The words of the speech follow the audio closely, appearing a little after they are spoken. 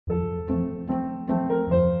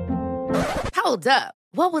Hold up.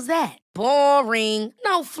 What was that? Boring.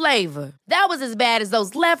 No flavor. That was as bad as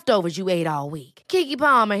those leftovers you ate all week. Keke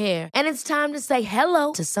Palmer here, and it's time to say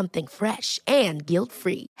hello to something fresh and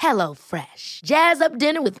guilt-free. Hello Fresh. Jazz up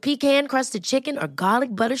dinner with pecan-crusted chicken or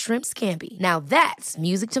garlic butter shrimp scampi. Now that's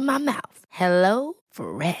music to my mouth. Hello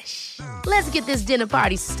Fresh. Let's get this dinner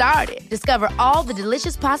party started. Discover all the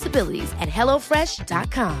delicious possibilities at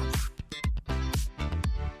hellofresh.com.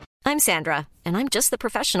 I'm Sandra, and I'm just the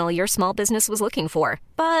professional your small business was looking for.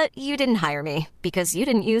 But you didn't hire me because you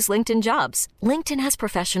didn't use LinkedIn Jobs. LinkedIn has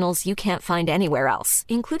professionals you can't find anywhere else,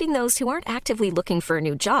 including those who aren't actively looking for a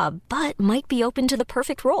new job, but might be open to the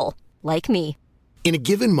perfect role, like me. In a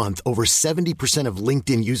given month, over 70% of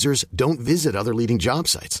LinkedIn users don't visit other leading job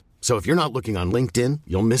sites. So if you're not looking on LinkedIn,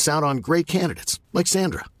 you'll miss out on great candidates, like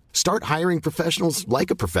Sandra. Start hiring professionals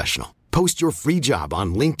like a professional. Post your free job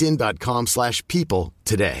on linkedin.com/people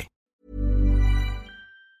today.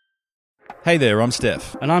 Hey there, I'm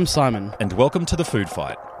Steph. And I'm Simon. And welcome to The Food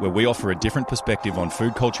Fight, where we offer a different perspective on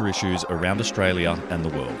food culture issues around Australia and the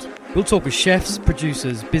world. We'll talk with chefs,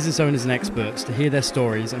 producers, business owners and experts to hear their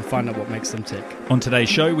stories and find out what makes them tick. On today's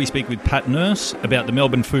show, we speak with Pat Nourse about the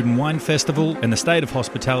Melbourne Food and Wine Festival and the state of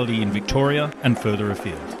hospitality in Victoria and further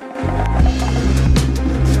afield.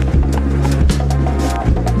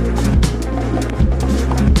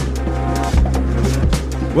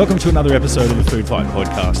 Welcome to another episode of the Food Fight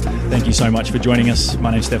podcast. Thank you so much for joining us.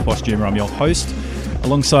 My name's Steph Bosch Jr. I'm your host,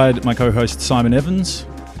 alongside my co-host Simon Evans.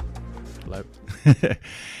 Hello.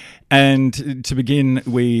 And to begin,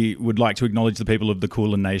 we would like to acknowledge the people of the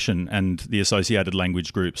Kulin Nation and the associated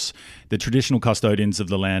language groups, the traditional custodians of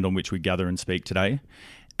the land on which we gather and speak today,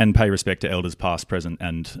 and pay respect to elders past, present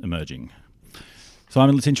and emerging.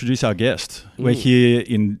 Simon, let's introduce our guest. We're here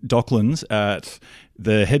in Docklands at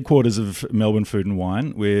the headquarters of Melbourne Food and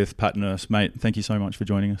Wine with Pat Nourse. Mate, thank you so much for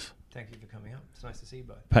joining us. Thank you for coming up. It's nice to see you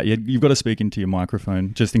both. Pat, you've got to speak into your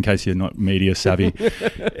microphone, just in case you're not media savvy.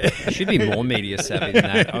 I should be more media savvy than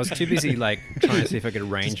that. I was too busy trying to see if I could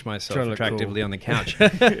arrange myself attractively on the couch.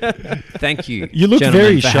 Thank you, you look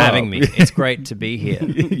very for sharp. having me. It's great to be here.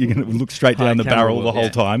 You're going to look straight down the barrel the whole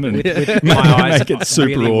time and with my eyes make it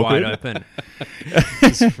super really awkward. wide open.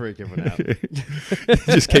 Just freaking one out.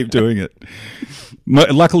 Just keep doing it.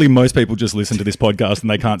 Luckily, most people just listen to this podcast and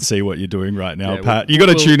they can't see what you're doing right now, Pat. You got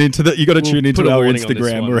to tune into that. You got to tune into our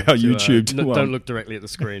Instagram or our YouTube. Don't look directly at the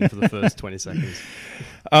screen for the first 20 seconds.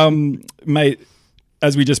 Mate,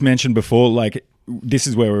 as we just mentioned before, this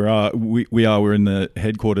is where we're in the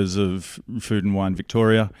headquarters of Food and Wine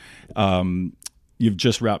Victoria. You've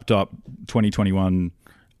just wrapped up 2021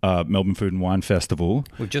 Melbourne Food and Wine Festival.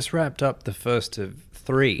 We've just wrapped up the first of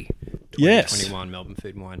three 2021 Melbourne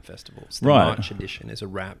Food and Wine Festivals. The March edition is a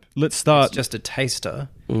wrap. Let's start. It's just a taster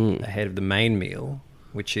ahead of the main meal,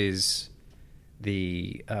 which is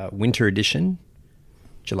the winter edition,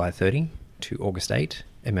 July 30 to August 8,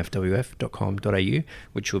 mfwf.com.au,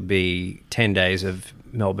 which will be 10 days of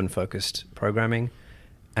Melbourne-focused programming.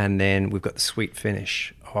 And then we've got the sweet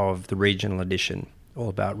finish of the regional edition, all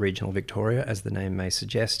about regional Victoria, as the name may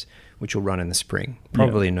suggest, which will run in the spring,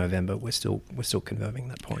 probably in November. We're still confirming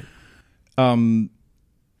that point.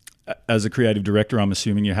 As a creative director, I'm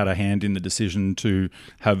assuming you had a hand in the decision to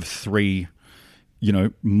have three,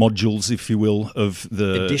 modules, if you will, of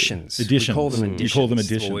the editions. We call them editions. You call them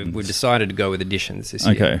editions. Well, we've decided to go with editions this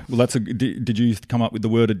year. Okay. Well, did you come up with the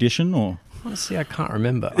word edition or? Honestly, I can't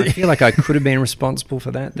remember. I feel like I could have been responsible for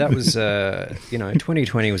that. That was,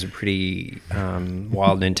 2020 was a pretty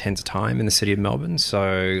wild and intense time in the city of Melbourne. So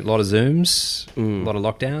a lot of Zooms, a lot of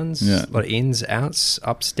lockdowns, a lot of ins, outs,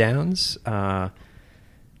 ups, downs. The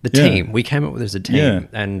team, we came up with as a team.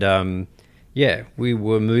 And we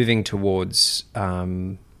were moving towards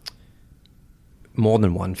more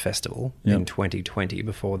than one festival in 2020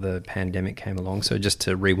 before the pandemic came along. So just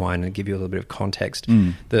to rewind and give you a little bit of context,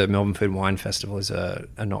 the Melbourne Food and Wine Festival is a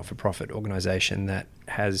not-for-profit organisation that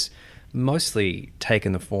has mostly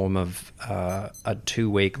taken the form of a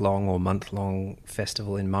 2-week-long or month-long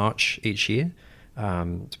festival in March each year.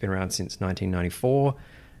 It's been around since 1994.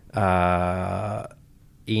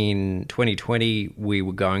 In 2020, we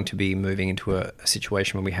were going to be moving into a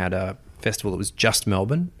situation where we had a festival that was just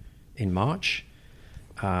Melbourne in March,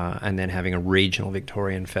 and then having a regional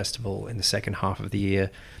Victorian festival in the second half of the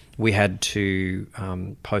year. We had to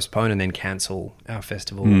postpone and then cancel our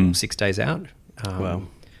festival 6 days out.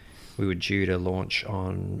 We were due to launch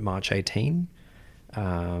on March 18,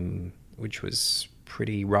 which was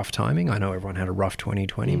pretty rough timing. I know everyone had a rough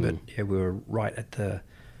 2020, but we were right at the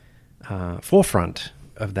forefront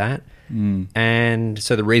of that. And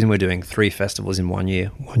so the reason we're doing 3 festivals in 1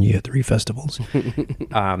 year, 3 festivals,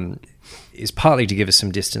 is partly to give us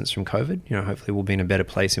some distance from COVID. You know, hopefully we'll be in a better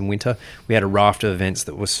place in winter. We had a raft of events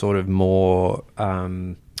that were sort of more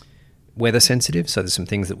weather sensitive. So there's some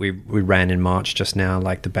things that we ran in March just now,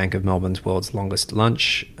 like the Bank of Melbourne's World's Longest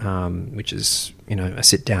Lunch, which is, you know, a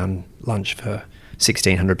sit-down lunch for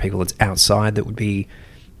 1,600 people. It's outside. That would be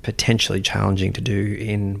potentially challenging to do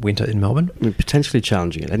in winter in Melbourne. I mean, potentially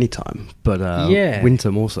challenging at any time, but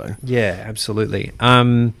winter more so. Yeah, absolutely.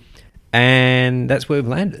 And that's where we've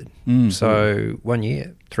landed. So 1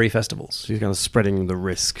 year, 3 festivals. So you're kind of spreading the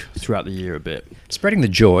risk throughout the year a bit. Spreading the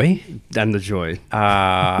joy. And the joy.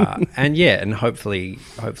 And hopefully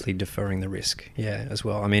deferring the risk, as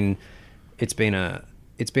well. I mean, it's been a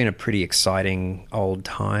pretty exciting old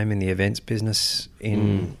time in the events business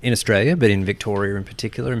in Australia, but in Victoria in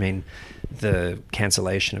particular. I mean, the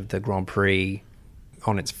cancellation of the Grand Prix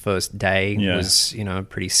on its first day was, you know, a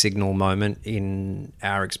pretty signal moment in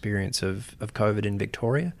our experience of COVID in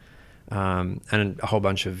Victoria. And a whole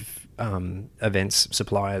bunch of events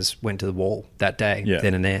suppliers went to the wall that day,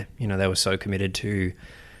 then and there. You know, they were so committed to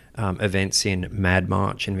events in Mad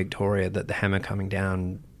March in Victoria that the hammer coming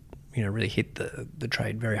down, you know, really hit the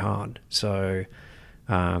trade very hard. So,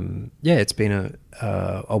 it's been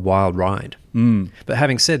a wild ride. But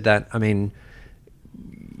having said that, I mean,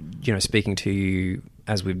 you know, speaking to you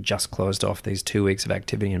as we've just closed off these 2 weeks of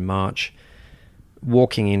activity in March,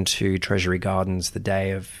 walking into Treasury Gardens the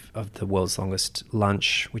day of the World's Longest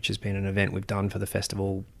Lunch, which has been an event we've done for the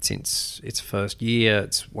festival since its first year.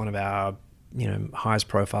 It's one of our, you know, highest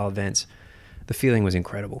profile events. The feeling was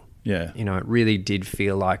incredible. Yeah. You know, it really did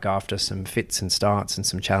feel like after some fits and starts and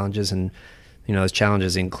some challenges, and, you know, those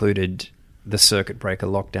challenges included the circuit breaker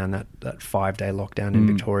lockdown, that 5-day lockdown in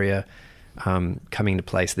Victoria, coming into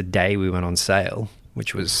place the day we went on sale,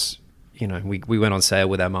 which was, you know, we went on sale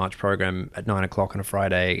with our March program at 9 o'clock on a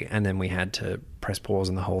Friday, and then we had to press pause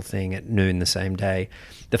on the whole thing at noon the same day.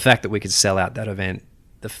 The fact that we could sell out that event,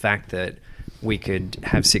 the fact that we could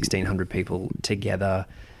have 1,600 people together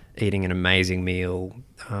eating an amazing meal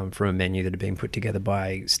from a menu that had been put together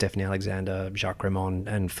by Stephanie Alexander, Jacques Raymond,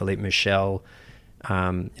 and Philippe Michel. You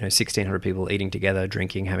know, 1,600 people eating together,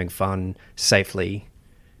 drinking, having fun safely.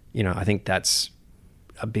 You know, I think that's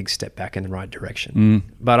a big step back in the right direction.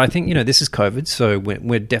 But I think, you know, this is COVID, so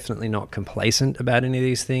we're definitely not complacent about any of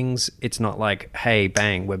these things. It's not like, hey,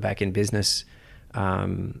 bang, we're back in business. You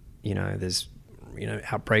know, there's, you know,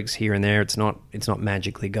 outbreaks here and there. It's not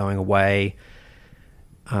magically going away.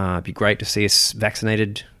 It'd be great to see us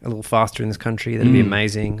vaccinated a little faster in this country. That'd be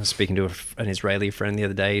amazing. I was speaking to an Israeli friend the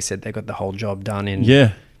other day. He said they got the whole job done in,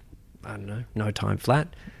 I don't know, no time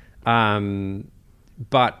flat.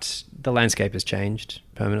 But the landscape has changed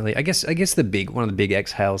permanently. I guess one of the big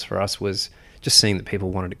exhales for us was just seeing that people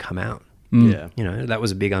wanted to come out. Yeah. You know, that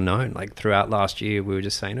was a big unknown. Like throughout last year, we were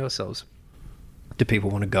just saying to ourselves, do people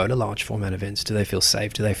want to go to large format events? Do they feel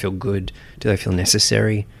safe? Do they feel good? Do they feel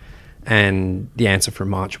necessary? And the answer from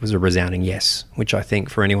March was a resounding yes, which I think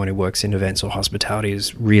for anyone who works in events or hospitality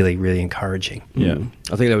is really, really encouraging. Yeah.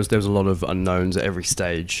 I think there was a lot of unknowns at every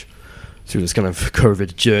stage through this kind of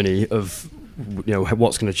COVID journey of, you know,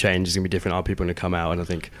 what's going to change is going to be different. Are people going to come out? And I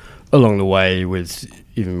think along the way, with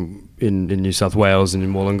even in New South Wales and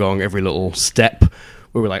in Wollongong, every little step,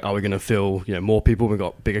 we were like, are we going to fill, you know, more people? We've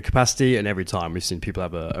got bigger capacity, and every time we've seen people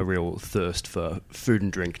have a real thirst for food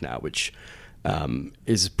and drink now, which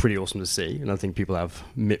is pretty awesome to see. And I think people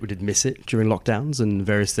did miss it during lockdowns and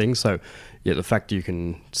various things. So yeah, the fact that you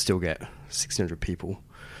can still get 1,600 people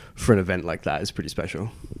for an event like that is pretty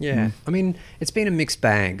special. Yeah. I mean, it's been a mixed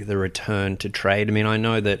bag, the return to trade. I mean, I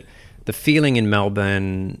know that the feeling in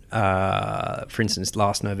Melbourne, for instance,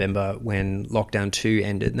 last November when Lockdown 2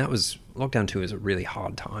 ended, and Lockdown 2 was a really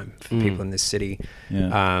hard time for people in this city.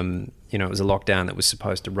 Yeah. You know, it was a lockdown that was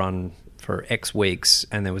supposed to run for X weeks,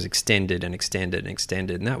 and then was extended and extended and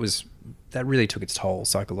extended. And that really took its toll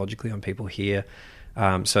psychologically on people here.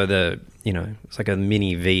 So it's like a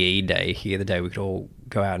mini VE day here, the day we could all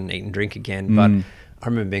go out and eat and drink again. But I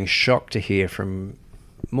remember being shocked to hear from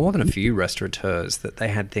more than a few restaurateurs that they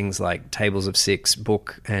had things like tables of 6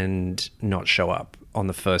 book and not show up on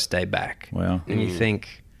the first day back. Wow. And you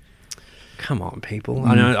think, come on, people.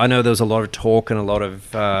 I know there was a lot of talk and a lot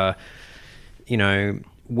of,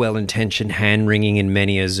 well-intentioned hand-wringing in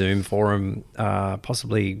many a Zoom forum,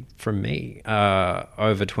 possibly from me,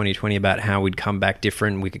 over 2020 about how we'd come back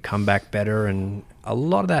different, we could come back better, and a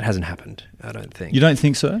lot of that hasn't happened, I don't think. You don't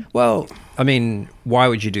think so? Well, I mean, why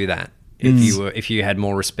would you do that if you had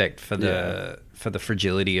more respect for for the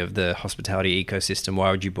fragility of the hospitality ecosystem.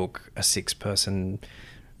 Why would you book a 6-person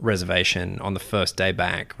reservation on the first day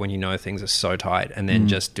back when you know things are so tight, and then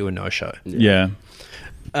just do a no-show? Yeah.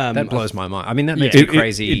 That blows my mind. I mean, that makes me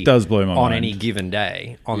crazy. It does blow my mind. On any given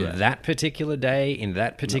day, on that particular day, in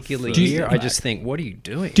that particular year, I just think, what are you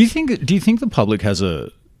doing? Do you think the public has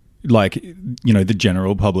the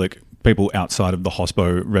general public, people outside of the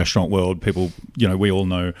hospo restaurant world, people, we all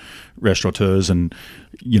know restaurateurs and,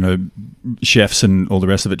 chefs and all the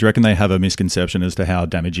rest of it. Do you reckon they have a misconception as to how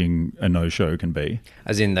damaging a no-show can be?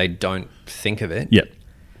 As in they don't think of it? Yeah.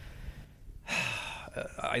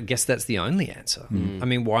 I guess that's the only answer. I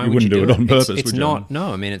mean, why you would you do it on purpose? It's not.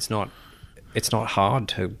 No, I mean, it's not hard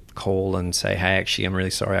to call and say, "Hey, actually, I'm really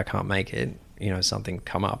sorry, I can't make it." Something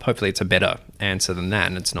come up. Hopefully, it's a better answer than that,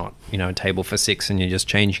 and it's not a table for 6 and you're just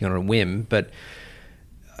changing on a whim. But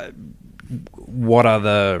what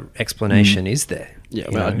other explanation is there? Yeah,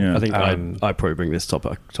 I think I probably bring this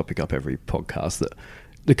topic up every podcast, that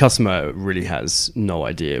the customer really has no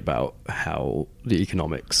idea about how the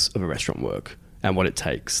economics of a restaurant work and what it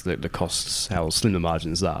takes, the costs, how slim the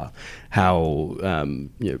margins are, how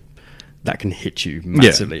that can hit you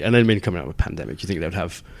massively. Yeah. And then coming out of a pandemic, you think they would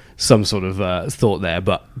have some sort of thought there,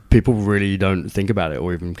 but people really don't think about it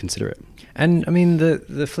or even consider it. And I mean,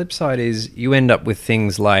 the flip side is you end up with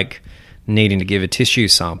things like needing to give a tissue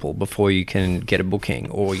sample before you can get a booking,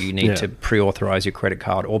 or you need to pre-authorize your credit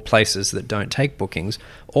card, or places that don't take bookings,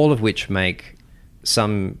 all of which make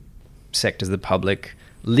some sectors of the public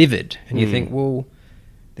livid. And you think, well,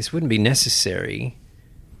 this wouldn't be necessary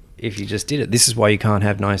if you just did it. This is why you can't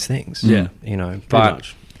have nice things. Yeah.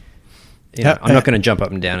 But I'm not going to jump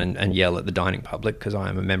up and down and yell at the dining public, because I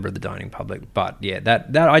am a member of the dining public. But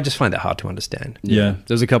that I just find that hard to understand. Yeah.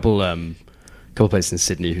 There's a couple places in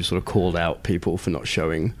Sydney who sort of called out people for not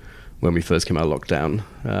showing when we first came out of lockdown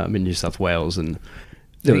in New South Wales. And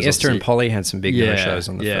I think Esther and Polly had some big no-shows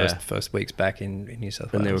on the first weeks back in New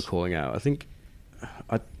South Wales. And they were calling out. I think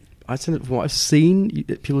I tend, from what I've seen,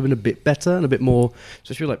 people have been a bit better and a bit more,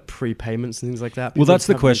 especially like prepayments and things like that. Well, that's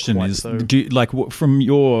the question: from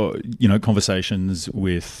your conversations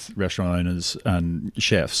with restaurant owners and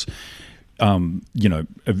chefs,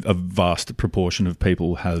 a vast proportion of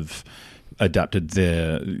people have adapted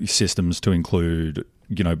their systems to include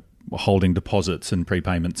holding deposits and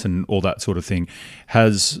prepayments and all that sort of thing.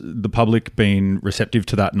 Has the public been receptive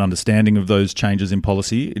to that and understanding of those changes in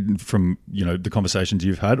policy from the conversations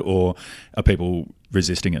you've had, or are people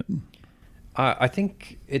resisting it? I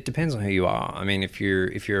think it depends on who you are. I mean, if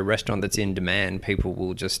you're a restaurant that's in demand, people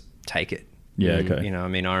will just take it. Yeah, okay. I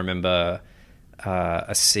mean, I remember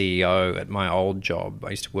a CEO at my old job.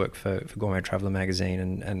 I used to work for Gourmet Traveller magazine,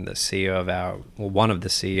 and the CEO of one of the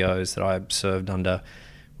CEOs that I served under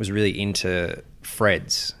was really into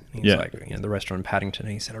Fred's. He was like, the restaurant in Paddington.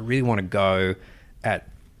 And he said, I really want to go at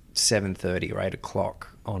 7:30 or 8 o'clock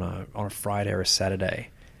on a Friday or a Saturday.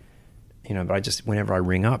 But whenever I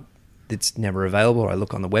ring up, it's never available. Or I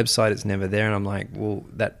look on the website, it's never there. And I'm like, well,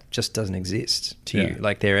 that just doesn't exist to you.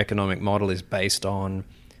 Like, their economic model is based on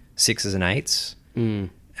 6s and 8s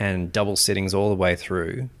and double sittings all the way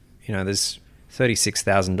through. There's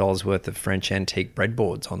 $36,000 worth of French antique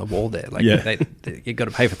breadboards on the wall there. Like, you've got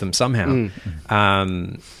to pay for them somehow.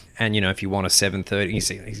 And if you want a 7:30, he's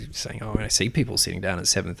saying, I see people sitting down at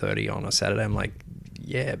 7:30 on a Saturday. I'm like,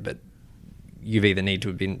 yeah, but you've either need to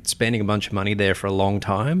have been spending a bunch of money there for a long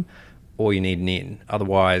time, or you need an in.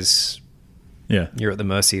 Otherwise, you're at the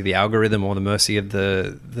mercy of the algorithm or the mercy of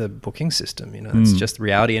the booking system. It's just the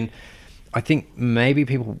reality. And I think maybe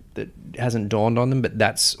people, that hasn't dawned on them, but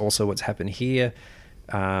that's also what's happened here.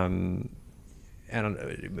 And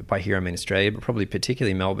by here I mean Australia, but probably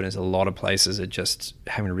particularly Melbourne, is a lot of places are just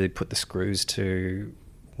having to really put the screws to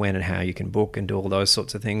when and how you can book and do all those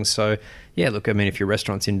sorts of things. So look, I mean, if your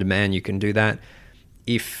restaurant's in demand, you can do that.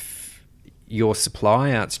 If your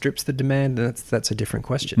supply outstrips the demand, that's a different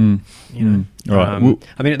question. Right. I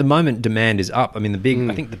mean, at the moment, demand is up. I mean,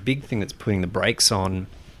 I think the big thing that's putting the brakes on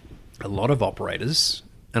a lot of operators,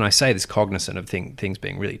 and I say this cognizant of things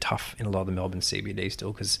being really tough in a lot of the Melbourne CBD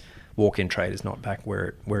still, because walk-in trade is not back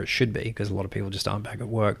where it should be, because a lot of people just aren't back at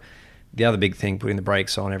work. The other big thing putting the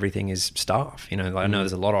brakes on everything is staff. I know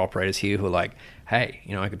there's a lot of operators here who are like, hey,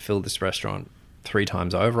 I could fill this restaurant 3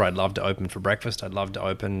 times over. I'd love to open for breakfast. I'd love to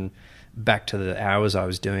open back to the hours I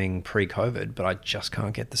was doing pre-COVID, but I just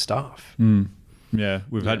can't get the staff. Yeah,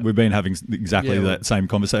 we've been having exactly that same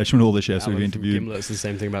conversation with all the chefs we've interviewed. Gimlet's the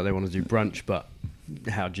same thing about they want to do brunch, but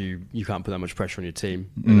how do you can't put that much pressure on your team.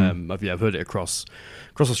 And I've heard it across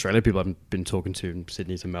Australia. People I've been talking to in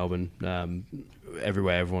Sydney to Melbourne,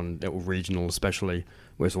 everywhere, everyone, regional especially,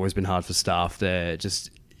 where it's always been hard for staff. There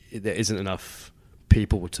isn't enough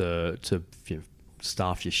people to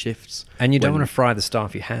staff your shifts, and you don't want to fry the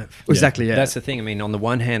staff you have. Exactly, yeah. That's the thing. I mean, on the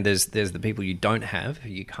one hand, there's the people you don't have, who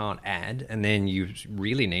you can't add, and then you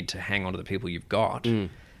really need to hang on to the people you've got,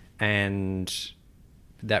 and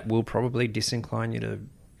that will probably disincline you to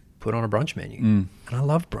put on a brunch menu. And I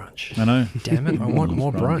love brunch. I know. Damn it, I want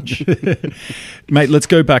more brunch. Mate, let's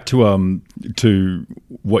go back to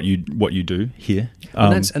what you do here.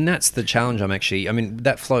 And that's the challenge.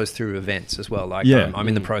 That flows through events as well. Like I'm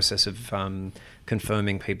in the process of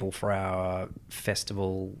confirming people for our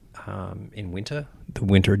festival in winter, the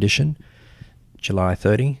winter edition, July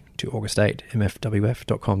 30 to August 8,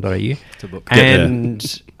 mfwf.com.au. To book.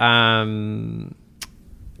 And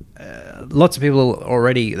lots of people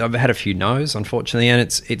already. I've had a few no's, unfortunately, and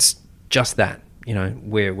it's just that.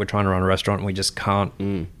 We're trying to run a restaurant and we just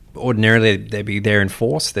can't. Ordinarily, they'd be there in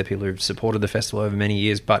force. They're people who've supported the festival over many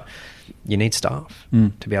years, but you need staff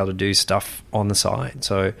to be able to do stuff on the side.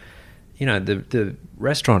 So, the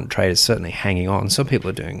restaurant trade is certainly hanging on. Some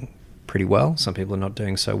people are doing pretty well. Some people are not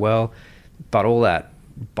doing so well. But all that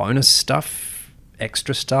bonus stuff,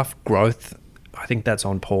 extra stuff, growth, I think that's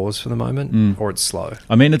on pause for the moment, or it's slow.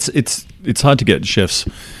 I mean, it's hard to get chefs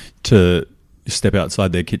to step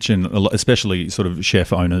outside their kitchen, especially sort of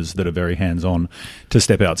chef owners that are very hands-on, to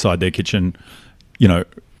step outside their kitchen,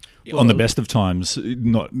 on the best of times,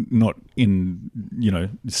 not in,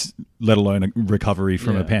 let alone a recovery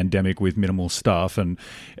from a pandemic with minimal staff and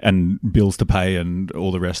bills to pay and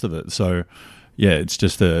all the rest of it. So, yeah, it's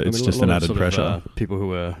just an added pressure. People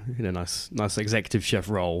who are in a nice executive chef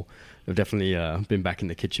role have definitely been back in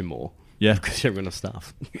the kitchen more. Yeah, because you're going to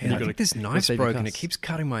staff. I think this knife's broken. It keeps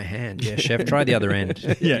cutting my hand. Yeah, chef, try the other end.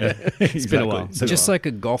 Yeah, it's been a while. Just like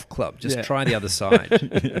a golf club. Just try the other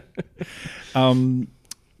side.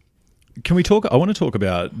 Can we talk? I want to talk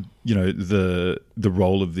about the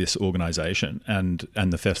role of this organisation and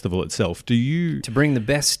the festival itself. To bring the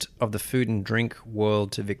best of the food and drink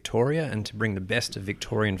world to Victoria, and to bring the best of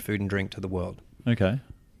Victorian food and drink to the world. Okay,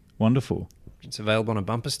 wonderful. It's available on a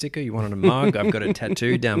bumper sticker. You want it on a mug? I've got it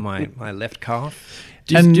tattooed down my left calf.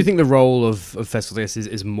 Do you think the role of festivals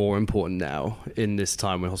is more important now in this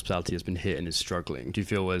time when hospitality has been hit and is struggling? Do you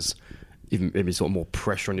feel there's even maybe sort of more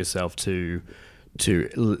pressure on yourself to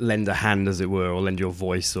lend a hand, as it were, or lend your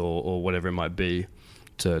voice or whatever it might be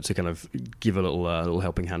to kind of give a little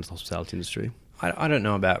helping hand to the hospitality industry? I don't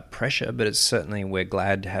know about pressure, but it's certainly, we're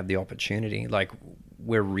glad to have the opportunity. Like,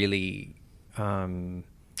 we're really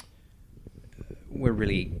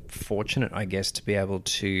fortunate, I guess, to be able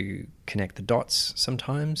to connect the dots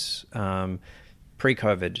sometimes.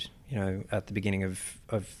 Pre-COVID, at the beginning of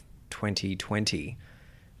 2020,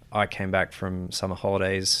 I came back from summer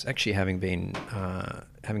holidays, actually having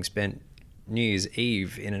spent New Year's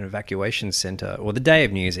Eve in an evacuation centre, or the day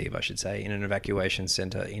of New Year's Eve, I should say, in an evacuation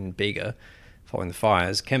centre in Bega, following the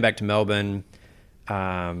fires. Came back to Melbourne.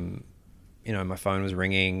 My phone was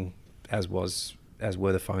ringing, as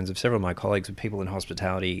were the phones of several of my colleagues, with people in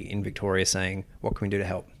hospitality in Victoria saying, "What can we do to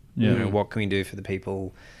help? Yeah. What can we do for the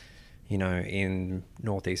people, in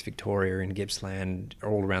Northeast Victoria, in Gippsland,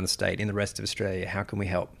 all around the state, in the rest of Australia? How can we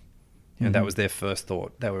help?" That was their first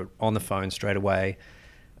thought. They were on the phone straight away.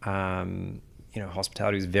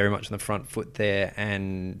 Hospitality was very much on the front foot there,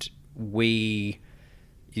 and we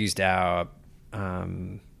used our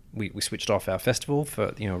we switched off our festival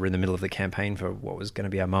for, we're in the middle of the campaign for what was going to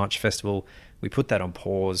be our March festival. We put that on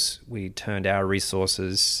pause. We turned our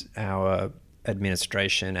resources, our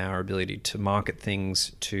administration, our ability to market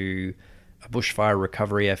things to a bushfire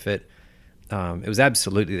recovery effort. It was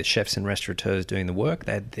absolutely the chefs and restaurateurs doing the work.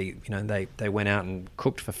 They had they went out and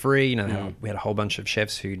cooked for free. We had a whole bunch of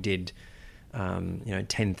chefs who did,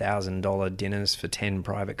 $10,000 dinners for 10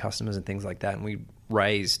 private customers and things like that. And we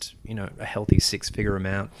raised, a healthy 6-figure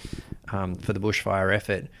amount for the bushfire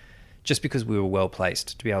effort, just because we were well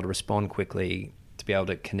placed to be able to respond quickly, to be able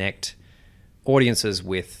to connect audiences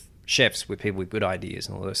with chefs, with people with good ideas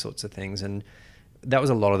and all those sorts of things. And that was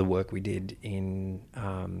a lot of the work we did in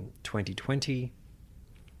 2020.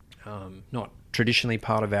 Not traditionally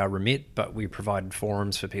part of our remit, but we provided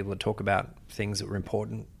forums for people to talk about things that were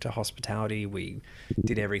important to hospitality. We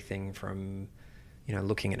did everything from,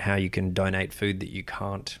 looking at how you can donate food that you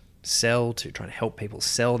can't sell, to trying to help people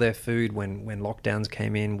sell their food when lockdowns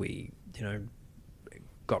came in. We,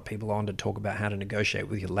 got people on to talk about how to negotiate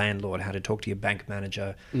with your landlord, how to talk to your bank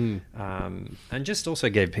manager, and just also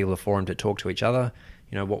gave people a forum to talk to each other.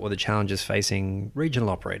 What were the challenges facing regional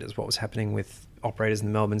operators? What was happening with operators in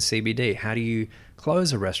the Melbourne CBD? How do you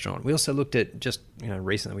close a restaurant? We also looked at just,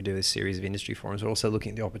 recently we do this series of industry forums. We're also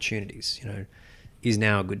looking at the opportunities. Is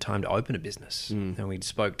now a good time to open a business? And we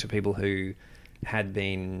spoke to people who had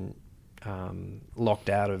been locked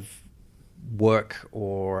out of work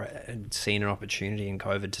or had seen an opportunity in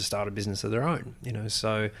COVID to start a business of their own.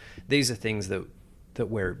 So these are things that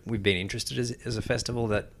we've been interested as a festival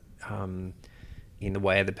that in the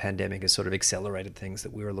way of the pandemic has sort of accelerated things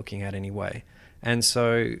that we were looking at anyway. And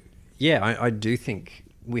so, I do think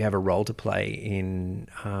we have a role to play in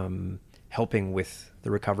helping with the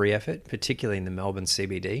recovery effort, particularly in the Melbourne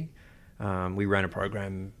CBD. We ran a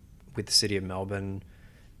program with the City of Melbourne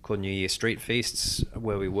called New Year Street Feasts,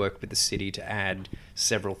 where we worked with the city to add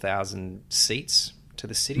several thousand seats to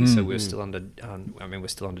the city. So we're still under, we're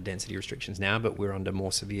still under density restrictions now, but we're under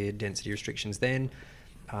more severe density restrictions then.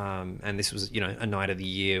 And this was, a night of the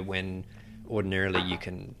year when ordinarily you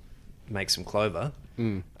can make some clover.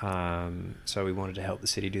 So we wanted to help the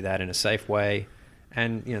city do that in a safe way.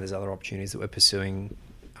 And, there's other opportunities that we're pursuing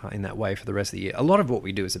in that way for the rest of the year. A lot of what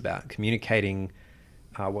we do is about communicating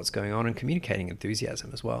what's going on and communicating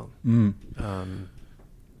enthusiasm as well. We're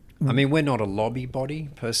not a lobby body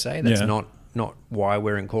per se. That's not why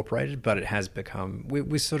we're incorporated, but it has become,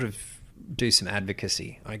 we sort of do some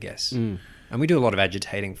advocacy, I guess. And we do a lot of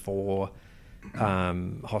agitating for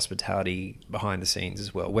hospitality behind the scenes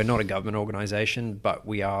as well. We're not a government organisation, but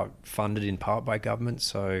we are funded in part by government.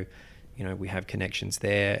 So, we have connections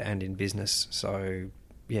there and in business. So,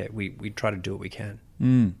 we try to do what we can.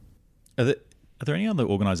 Are there any other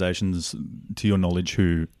organisations, to your knowledge,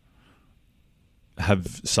 who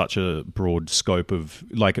have such a broad scope of,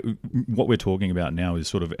 like, what we're talking about now is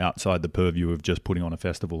sort of outside the purview of just putting on a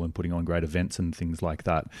festival and putting on great events and things like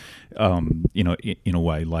that, in a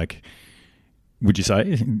way, like, would you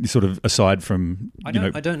say, sort of aside from, I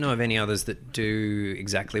don't know of any others that do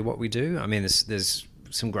exactly what we do. I mean, there's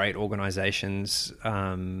some great organisations,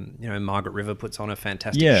 Margaret River puts on a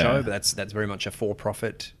fantastic show, but that's very much a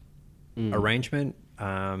for-profit arrangement.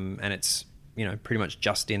 And it's, pretty much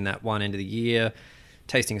just in that one end of the year.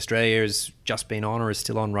 Tasting Australia has just been on or is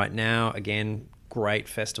still on right now. Again, great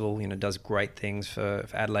festival, does great things for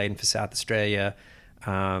Adelaide and for South Australia.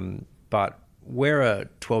 But we're a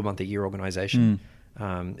 12-month-a-year organisation.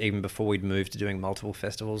 Even before we'd moved to doing multiple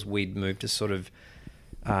festivals, we'd moved to sort of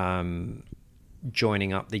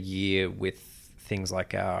joining up the year with things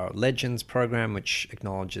like our Legends program, which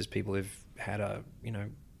acknowledges people who've had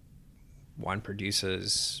wine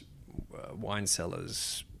producers, wine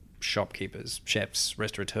sellers, shopkeepers, chefs,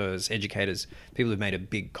 restaurateurs, educators, people who've made a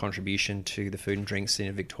big contribution to the food and drink scene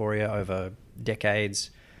of Victoria over decades.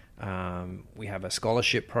 We have a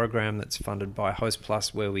scholarship program that's funded by Host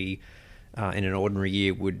Plus, where we, in an ordinary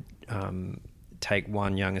year, would take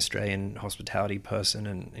one young Australian hospitality person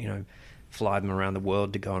and, fly them around the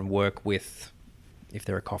world to go and work with, if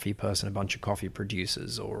they're a coffee person, a bunch of coffee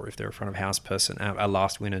producers, or if they're a front of house person. Our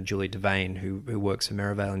last winner, Julie Devane, who works for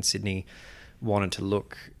Merivale in Sydney, wanted to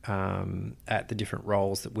look at the different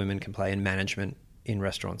roles that women can play in management in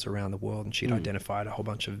restaurants around the world, and she'd identified a whole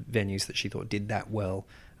bunch of venues that she thought did that well.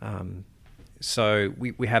 So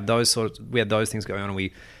we have those things going on, and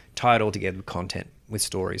we tie it all together with content, with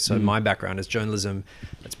stories. So my background is journalism.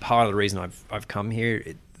 That's part of the reason I've come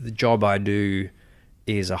here. The job I do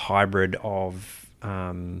is a hybrid of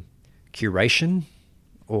curation,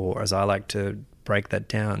 or as I like to break that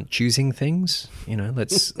down, choosing things. And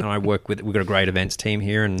I work with, we've got a great events team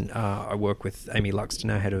here, and I work with Amy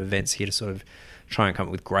Luxton, our head of events, here to sort of try and come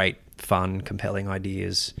up with great, fun, compelling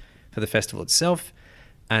ideas for the festival itself.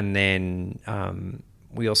 And then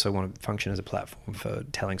we also want to function as a platform for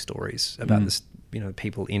telling stories about this,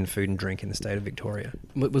 people in food and drink in the state of Victoria.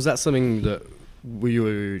 Was that something that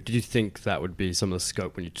did you think that would be some of the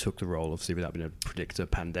scope when you took the role, obviously without being able to predict a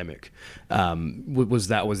pandemic? Was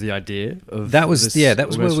the idea of that was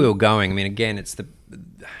where we were going. I mean, again,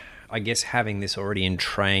 I guess having this already in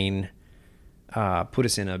train put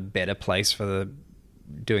us in a better place for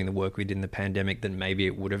doing the work we did in the pandemic than maybe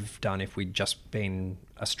it would have done if we'd just been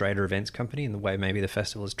a straighter events company in the way maybe the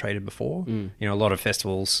festival has traded before. A lot of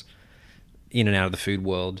festivals in and out of the food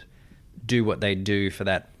world do what they do for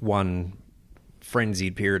that one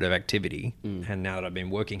frenzied period of activity. And now that I've been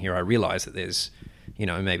working here, I realize that there's,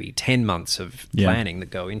 maybe 10 months of planning that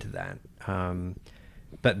go into that.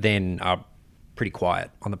 But then are pretty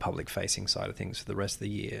quiet on the public facing side of things for the rest of the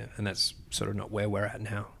year. And that's sort of not where we're at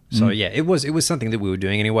now. So it was something that we were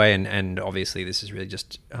doing anyway. And obviously this is really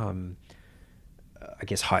just, I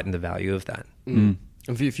guess, heightened the value of that. And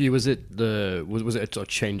for you, was it a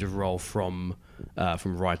change of role from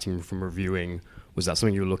writing, from reviewing, Was that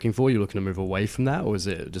something you were looking for? You were looking to move away from that, or was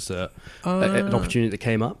it just an opportunity that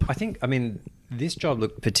came up? I mean, this job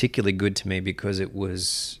looked particularly good to me because it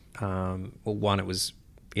was, one, it was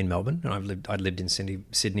in Melbourne, and I'd lived in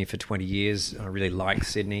Sydney for 20 years. I really like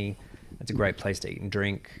Sydney. It's a great place to eat and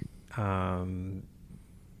drink.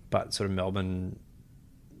 But sort of Melbourne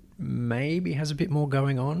maybe has a bit more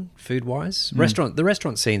going on food-wise. The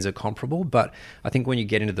restaurant scenes are comparable, but I think when you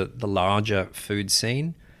get into the larger food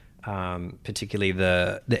scene, particularly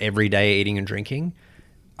the everyday eating and drinking,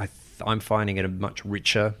 I'm finding it a much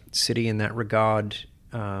richer city in that regard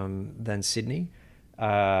than Sydney.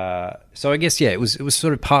 So I guess, it was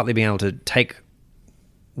sort of partly being able to take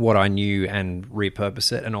what I knew and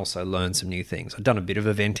repurpose it, and also learn some new things. I've done a bit of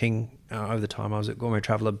eventing over the time I was at Gourmet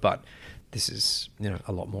Traveller, but this is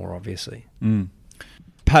a lot more, obviously.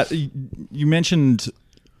 Pat, you mentioned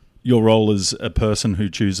your role as a person who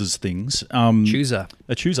chooses things. Chooser.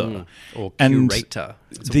 A chooser. Or And curator.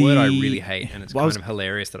 It's a word I really hate, and it's kind of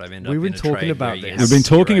hilarious that I've ended up in a trade where you have We've been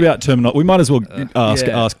talking curate. about terminology. We might as well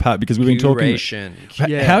ask Pat, because we've been talking.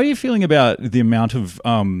 Curation. How are you feeling about the amount of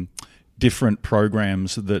different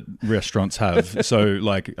programs that restaurants have? So,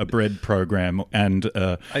 like a bread program and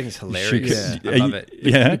I think it's hilarious. chicken- I love it.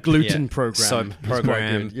 Yeah. The gluten program. Soap is quite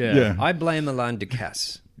program. good. Yeah. I blame Alain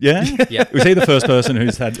Ducasse. Yeah? Yeah. Was he the first person who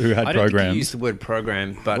had I don't think programs? you use the word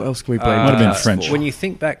program, but What else can we blame Might have been Ducasse French. for? when you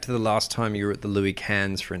think back to the last time you were at the Louis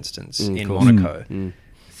Cannes, for instance, in Monaco,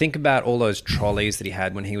 think about all those trolleys that he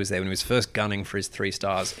had when he was there, when he was first gunning for his 3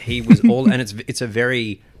 stars. He was all, and it's a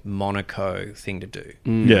very Monaco thing to do.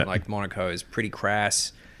 Yeah. Like Monaco is pretty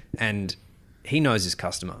crass, and he knows his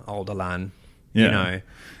customer, old Alain. Yeah.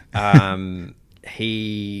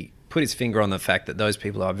 He put his finger on the fact that those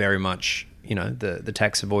people are very much, the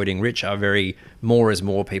tax avoiding rich are very more is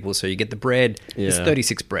more people. So you get the bread. There's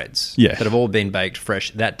 36 breads Yeah. that have all been baked fresh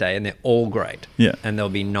that day, and they're all great. Yeah. And there'll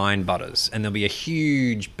be 9 butters, and there'll be a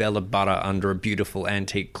huge bell of butter under a beautiful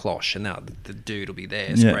antique cloche, and the dude will be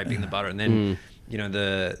there scraping the butter. And then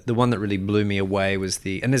the one that really blew me away was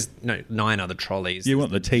and there's 9 other trolleys. You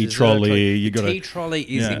want the tea Dessert trolley. You got the tea trolley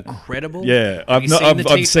is incredible. Yeah, Have you seen the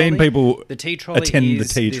tea I've seen trolley? people The tea trolley attend the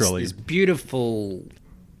is tea this- trolley. This beautiful.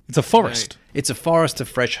 It's a forest. It's a forest of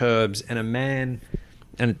fresh herbs, and a man,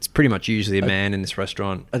 and it's pretty much usually a man in this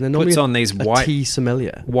restaurant, And then normally puts on these a tea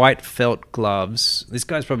sommelier. white felt gloves. This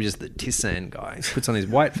guy's probably just the Tissan guy. He puts on these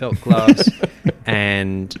white felt gloves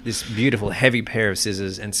and this beautiful heavy pair of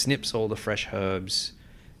scissors, and snips all the fresh herbs,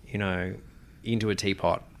 into a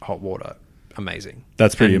teapot, hot water. Amazing.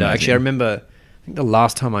 That's pretty and, amazing. Actually, I remember, I think the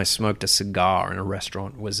last time I smoked a cigar in a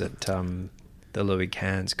restaurant was at the Louis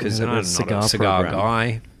Cannes, because I'm not a cigar program.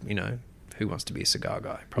 guy. Who wants to be a cigar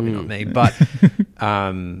guy? Probably not me. But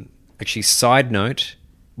actually, side note,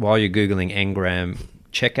 while you're Googling Engram,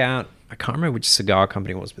 check out, I can't remember which cigar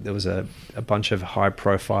company it was, but there was a bunch of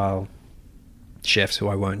high-profile chefs who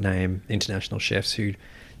I won't name, international chefs, who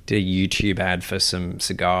did a YouTube ad for some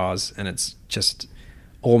cigars, and it's just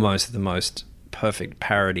almost the most perfect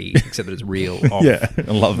parody, except that it's real, of Yeah,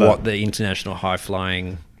 I love that. what the international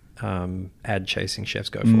high-flying ad-chasing chefs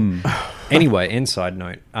go for. Anyway, inside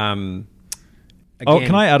note. Again,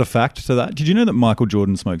 Can I add a fact to that? Did you know that Michael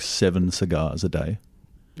Jordan smokes 7 cigars a day?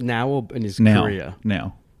 Now or in his Now. career?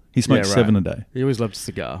 Now. He smokes Yeah, right. 7 a day. He always loved a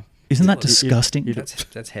cigar. Isn't that disgusting?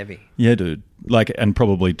 That's heavy. Yeah, dude. And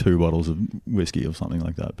probably 2 bottles of whiskey or something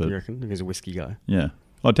like that. But You reckon? He's a whiskey guy. yeah.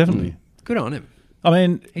 Oh, definitely. Good on him. I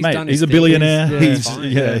mean, He's mate, done he's his a thing. billionaire. He's-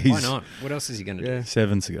 He's, Why not? What else is he going to do? Yeah.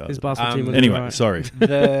 7 cigars. His basketball team was Anyway, right. sorry.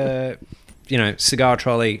 The cigar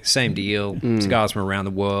trolley, same deal. Cigars from around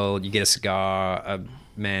the world. You get a cigar, a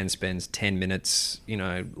man spends 10 minutes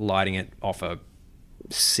lighting it off a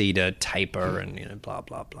cedar taper, and blah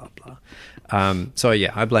blah blah blah. So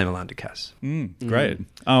yeah, I blame Alain Ducasse. Great.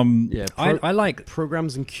 Yeah, I like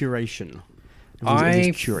programs and curation.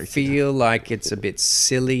 I feel like it's a bit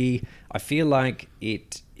silly. I feel like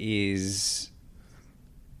it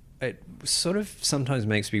sort of sometimes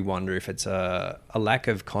makes me wonder if it's a lack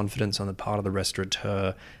of confidence on the part of the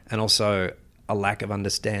restaurateur, and also a lack of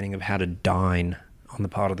understanding of how to dine on the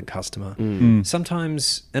part of the customer.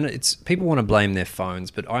 Sometimes, and it's people want to blame their phones,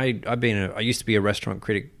 but I used to be a restaurant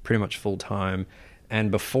critic pretty much full time,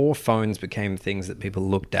 and before phones became things that people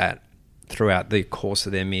looked at throughout the course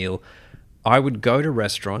of their meal, I would go to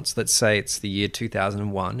restaurants. Let's say it's the year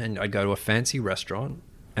 2001, and I'd go to a fancy restaurant,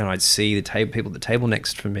 and I'd see the people at the table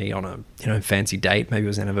next to me on a fancy date, maybe it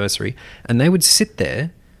was an anniversary, and they would sit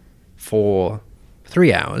there for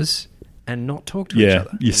 3 hours and not talk to each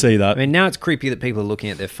other. You see that. I mean, now it's creepy that people are looking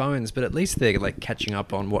at their phones, but at least they're like catching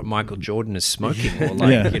up on what Michael Jordan is smoking, or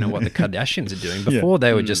what the Kardashians are doing. Before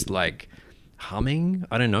they were just like humming.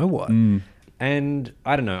 I don't know what. And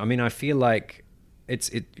I don't know. I mean, I feel like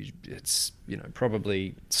it's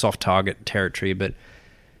probably soft target territory, but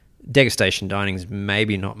degustation dining is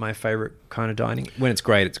maybe not my favorite kind of dining. When it's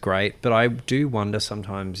great. But I do wonder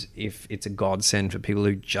sometimes if it's a godsend for people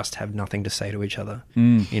who just have nothing to say to each other.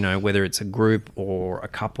 Whether it's a group or a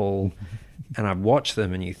couple. And I've watched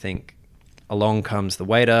them and you think, along comes the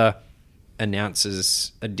waiter,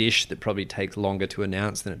 announces a dish that probably takes longer to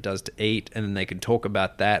announce than it does to eat, and then they can talk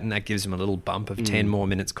about that, and that gives them a little bump of 10 more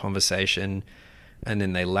minutes conversation, and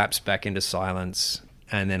then they lapse back into silence,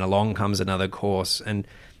 and then along comes another course. And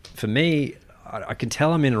for me, I can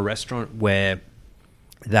tell I'm in a restaurant where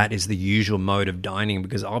that is the usual mode of dining,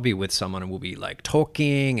 because I'll be with someone and we'll be like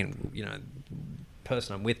talking, and the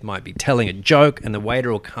person I'm with might be telling a joke, and the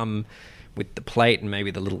waiter will come with the plate and maybe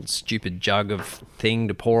the little stupid jug of thing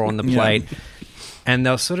to pour on the plate. And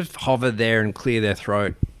they'll sort of hover there and clear their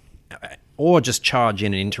throat, or just charge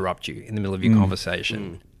in and interrupt you in the middle of your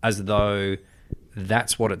conversation, as though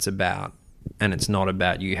that's what it's about, and it's not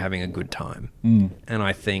about you having a good time. And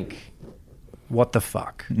I think, what the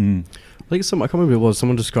fuck? I think I can't remember who it was.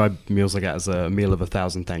 Someone described meals like that as a meal of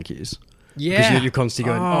 1,000 thank yous. Yeah. Because you're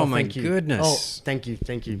constantly going, oh my thank you. goodness. Oh, thank you.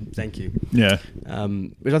 Yeah.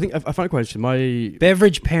 Which I think I find it quite interesting. My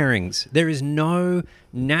beverage pairings. There is no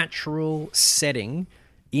natural setting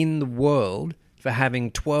in the world for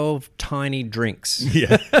having 12 tiny drinks.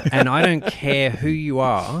 Yeah. And I don't care who you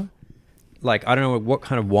are. Like, I don't know what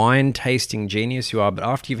kind of wine tasting genius you are, but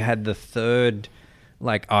after you've had the third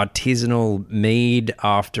like artisanal mead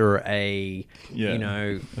after a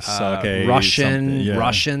sake,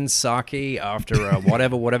 Russian sake after a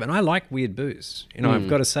whatever. And I like weird booze. I've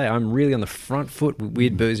got to say, I'm really on the front foot with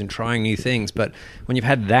weird booze and trying new things. But when you've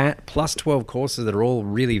had that plus 12 courses that are all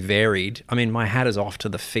really varied, I mean, my hat is off to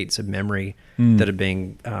the feats of memory that are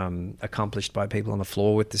being accomplished by people on the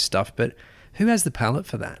floor with this stuff. But who has the palate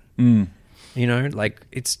for that?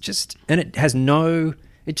 It's just, and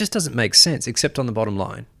it just doesn't make sense, except on the bottom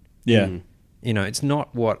line. Yeah. It's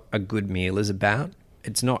not what a good meal is about.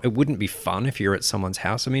 It wouldn't be fun if you're at someone's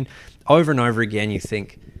house. I mean, over and over again, you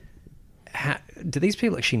think, do these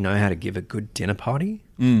people actually know how to give a good dinner party?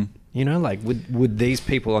 Would these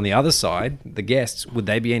people on the other side, the guests, would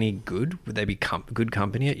they be any good? Would they be good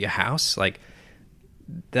company at your house? Like,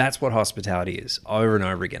 that's what hospitality is, over and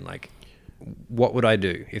over again. Like, what would I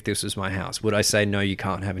do if this was my house? Would I say, no, you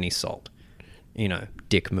can't have any salt?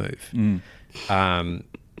 Dick move. And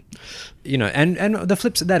the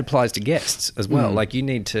flip side, that applies to guests as well. Like, you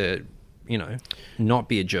need to, not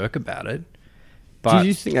be a jerk about it. But do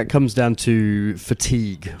you think that comes down to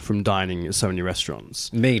fatigue from dining at so many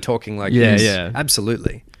restaurants? Me talking like this? Yeah.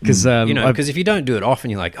 Absolutely. Because if you don't do it often,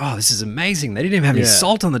 you're like, oh, this is amazing. They didn't even have any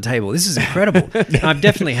salt on the table. This is incredible. And I've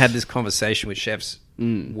definitely had this conversation with chefs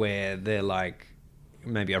where they're like,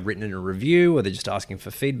 maybe I've written in a review, or they're just asking for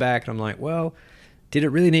feedback. And I'm like, well, did it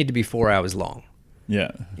really need to be 4 hours long?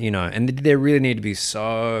 Yeah. And did there really need to be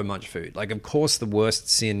so much food? Like, of course, the worst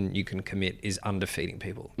sin you can commit is underfeeding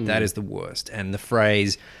people. That is the worst. And the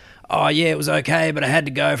phrase, oh, yeah, it was okay, but I had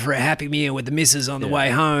to go for a Happy Meal with the missus on the way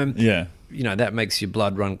home. Yeah. That makes your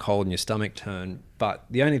blood run cold and your stomach turn. But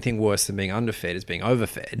the only thing worse than being underfed is being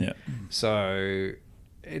overfed. Yeah. So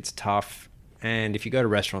it's tough. And if you go to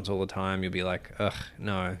restaurants all the time, you'll be like, ugh,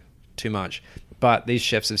 no, too much. But these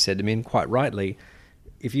chefs have said to me, and quite rightly,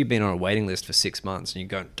 if you've been on a waiting list for 6 months and you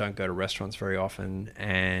don't go to restaurants very often,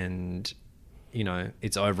 and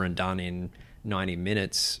it's over and done in 90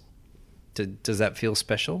 minutes, does that feel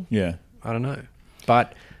special? Yeah. I don't know.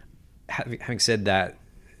 But having said that,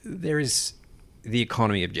 there is the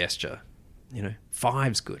economy of gesture.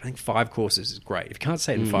 5's good. I think 5 courses is great. If you can't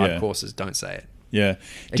say it in 5 courses, don't say it. Yeah.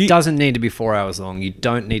 It doesn't need to be 4 hours long. You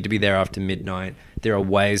don't need to be there after midnight. There are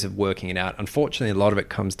ways of working it out. Unfortunately, a lot of it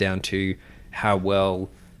comes down to how well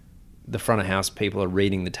the front of house people are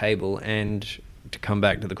reading the table. And to come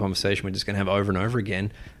back to the conversation we're just going to have over and over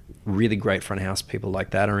again, really great front of house people like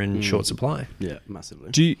that are in short supply. Yeah,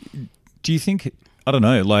 massively. Do you think, I don't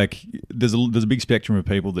know, like there's a big spectrum of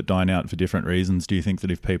people that dine out for different reasons. Do you think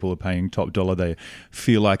that if people are paying top dollar, they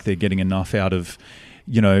feel like they're getting enough out of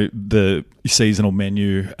the seasonal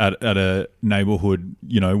menu at a neighborhood,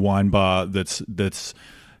 wine bar that's $100,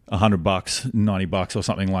 $90 or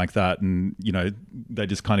something like that, and they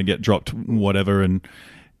just kind of get dropped whatever, and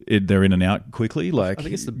they're in and out quickly? Like, I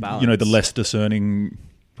think it's the balance. The less discerning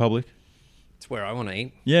public. It's where I want to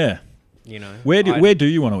eat. Yeah. Where do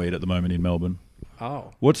you want to eat at the moment in Melbourne?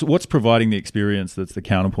 Oh. What's providing the experience that's the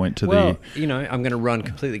counterpoint to I'm going to run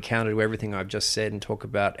completely counter to everything I've just said and talk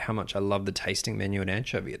about how much I love the tasting menu at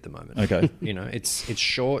Anchovy at the moment. Okay. It's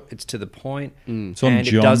short, it's to the point, It's on and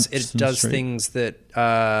Johnson it does Street? things that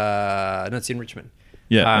no, it's in Richmond.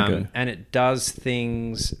 Yeah, okay. And it does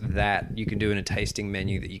things that you can do in a tasting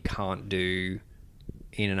menu that you can't do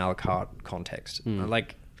in an a la carte context. I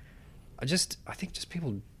think just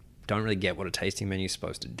people don't really get what a tasting menu is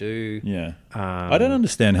supposed to do. Yeah. I don't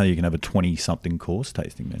understand how you can have a 20-something course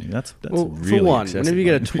tasting menu. That's really for one, excessive. whenever you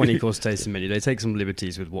get a 20-course tasting menu, they take some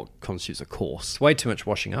liberties with what constitutes a course. It's way too much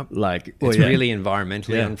washing up. Like, it's really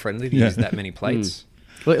environmentally unfriendly to use that many plates.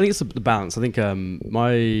 Well, I think it's the balance. I think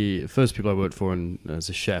my first people I worked for as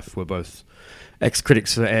a chef were both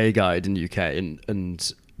ex-critics for Air Guide in the UK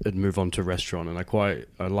and had moved on to a restaurant, and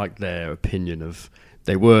I liked their opinion of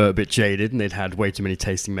they were a bit jaded and they'd had way too many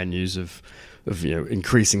tasting menus of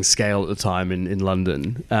increasing scale at the time in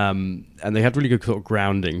London, and they had really good sort of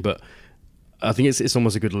grounding. But I think it's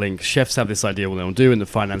almost a good link. Chefs have this idea what they want to do, and the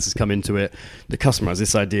finances come into it. The customer has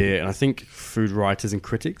this idea, and I think food writers and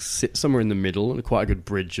critics sit somewhere in the middle, and quite a good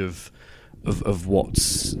bridge of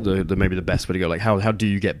what's the maybe the best way to go. Like how do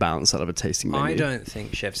you get balance out of a tasting menu? I don't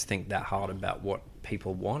think chefs think that hard about what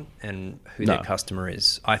people want and who their customer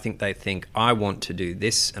is. I think they think, I want to do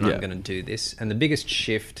this and I'm going to do this. And the biggest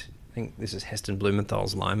shift, I think this is Heston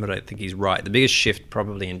Blumenthal's line, but I think he's right. The biggest shift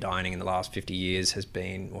probably in dining in the last 50 years has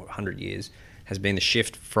been, or 100 years, has been the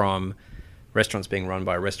shift from restaurants being run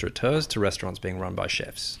by restaurateurs to restaurants being run by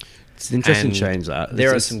chefs. It's an interesting change that.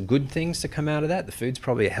 There are some good things to come out of that. The food's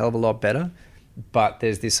probably a hell of a lot better. But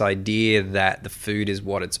there's this idea that the food is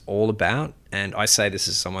what it's all about. And I say this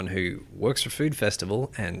as someone who works for Food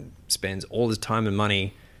Festival and spends all his time and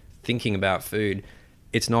money thinking about food.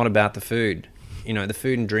 It's not about the food. The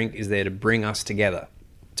food and drink is there to bring us together,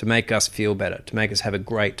 to make us feel better, to make us have a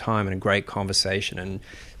great time and a great conversation and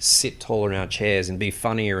sit taller in our chairs and be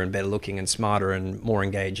funnier and better looking and smarter and more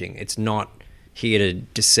engaging. It's not here to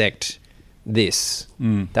dissect this.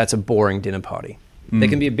 That's a boring dinner party. There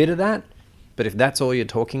can be a bit of that, but if that's all you're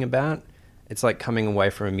talking about, it's like coming away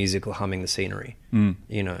from a musical humming the scenery.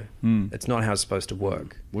 It's not how it's supposed to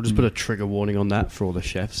work. We'll just put a trigger warning on that for all the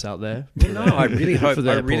chefs out there. No, I really hope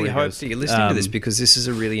that you're listening to this, because this is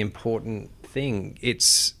a really important thing.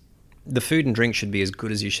 It's the food and drink should be as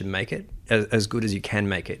good as you should make it, as good as you can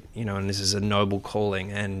make it. And this is a noble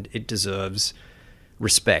calling, and it deserves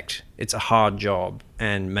respect. It's a hard job,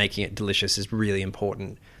 and making it delicious is really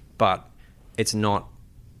important, but it's not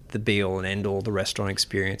the be-all and end-all of the restaurant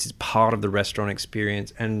experience. It's part of the restaurant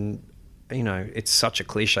experience, and it's such a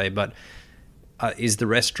cliche, but is the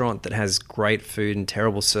restaurant that has great food and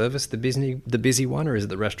terrible service the busy one, or is it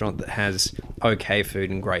the restaurant that has okay food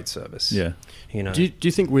and great service? Yeah. Do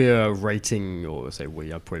you think we're rating, or say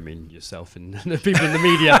we, I probably mean yourself and the people in the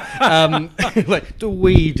media, are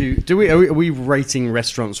we rating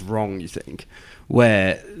restaurants wrong, you think?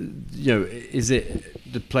 Where, is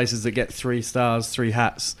it the places that get 3 stars, 3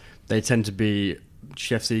 hats, they tend to be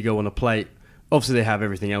chef's ego on a plate. Obviously they have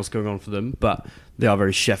everything else going on for them, but they are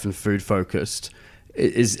very chef and food focused.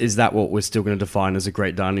 Is that what we're still going to define as a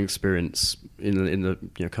great dining experience in the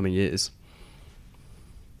coming years?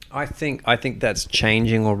 I think that's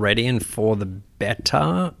changing already, and for the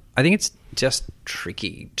better. I think it's just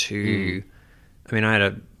tricky to... I mean, I had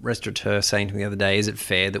a restaurateur saying to me the other day, is it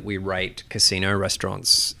fair that we rate casino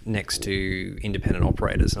restaurants next to independent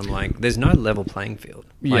operators? I'm like, there's no level playing field.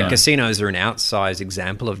 Yeah. Like, casinos are an outsized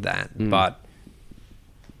example of that, but,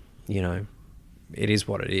 it is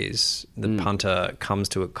what it is. The punter comes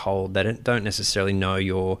to it cold. They don't necessarily know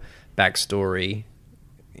your backstory.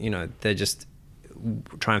 They're just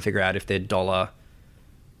trying to figure out if their dollar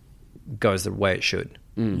goes the way it should.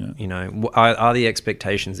 Are the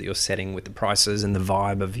expectations that you're setting with the prices and the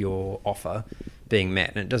vibe of your offer being met?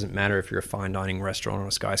 And it doesn't matter if you're a fine dining restaurant or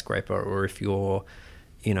a skyscraper, or if you're,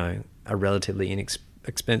 a relatively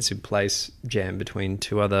inexpensive place jammed between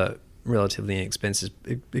 2 other relatively expensive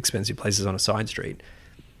places on a side street.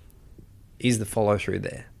 Is the follow through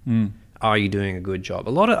there? Are you doing a good job?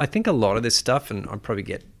 I think a lot of this stuff, and I probably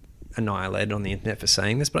get annihilated on the internet for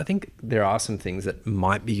saying this, but I think there are some things that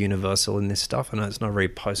might be universal in this stuff. I know it's not a very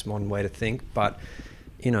postmodern way to think, but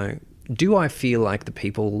do I feel like the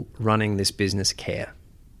people running this business care?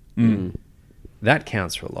 That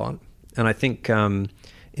counts for a lot. And I think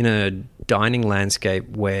in a dining landscape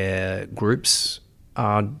where groups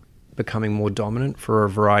are becoming more dominant for a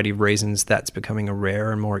variety of reasons, that's becoming a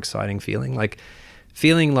rarer and more exciting feeling. Like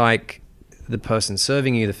feeling like the person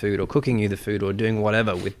serving you the food or cooking you the food or doing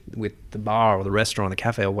whatever with the bar or the restaurant or the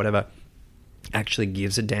cafe or whatever actually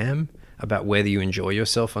gives a damn about whether you enjoy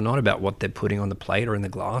yourself or not, about what they're putting on the plate or in the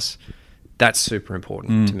glass. That's super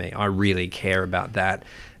important to me. I really care about that.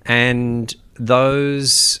 And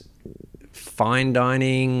those fine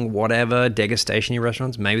dining, whatever, degustation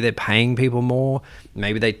restaurants, maybe they're paying people more.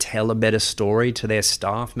 Maybe they tell a better story to their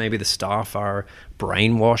staff. Maybe the staff are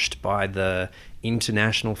brainwashed by the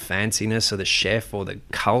international fanciness of the chef or the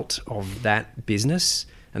cult of that business.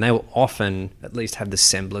 And they will often at least have the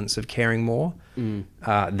semblance of caring more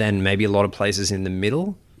than maybe a lot of places in the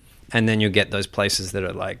middle. And then you'll get those places that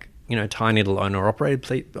are like, you know, tiny little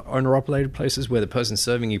owner-operated places where the person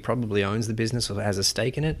serving you probably owns the business or has a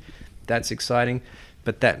stake in it. That's exciting.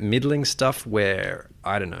 But that middling stuff where,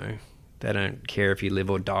 I don't know, they don't care if you live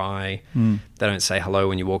or die. They don't say hello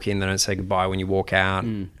when you walk in. They don't say goodbye when you walk out.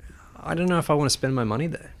 I don't know if I want to spend my money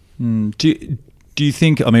there. Do you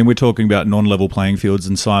think, I mean, we're talking about non-level playing fields,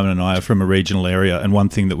 and Simon and I are from a regional area, and one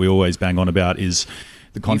thing that we always bang on about is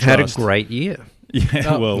the contrast. You've had a great year.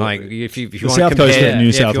 Yeah, well, like if you the want South to compare, Coast of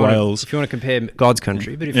New South Wales. If you want to compare God's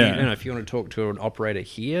country, but if Yeah. if you want to talk to an operator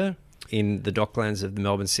here in the docklands of the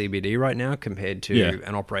Melbourne CBD right now compared to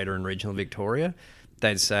an operator in regional Victoria,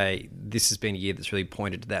 they'd say this has been a year that's really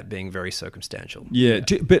pointed to that being very circumstantial. Yeah.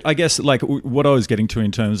 But I guess like what I was getting to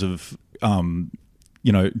in terms of,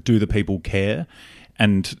 you know, do the people care?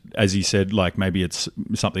 And as you said, like maybe it's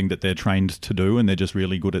something that they're trained to do and they're just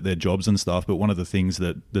really good at their jobs and stuff. But one of the things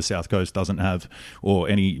that the South Coast doesn't have, or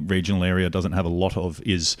any regional area doesn't have a lot of,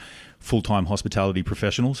 is full-time hospitality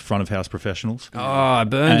professionals, front of house professionals. Oh, I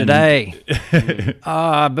burned it, eh?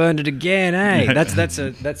 I burned it again, eh? That's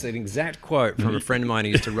an exact quote from a friend of mine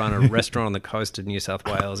who used to run a restaurant on the coast of New South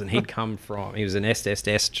Wales, and he was an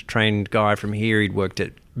SSS trained guy from here. He'd worked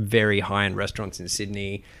at very high-end restaurants in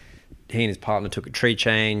Sydney. He and his partner took a tree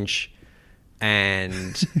change,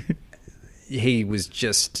 and he was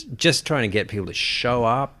just trying to get people to show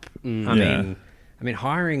up. I mean,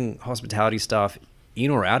 hiring hospitality staff in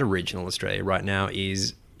or out of regional Australia right now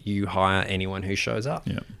is you hire anyone who shows up.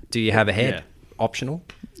 Yeah. Do you have a head? Yeah. Optional.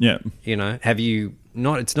 Yeah. You know,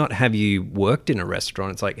 it's not have you worked in a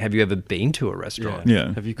restaurant? It's like, have you ever been to a restaurant?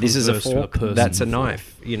 Yeah. Have you This is a conversed with fork. person That's a before?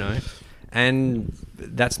 knife. You know, and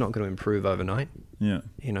that's not going to improve overnight. Yeah.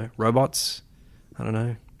 You know, robots, I don't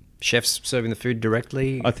know, chefs serving the food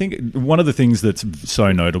directly. I think one of the things that's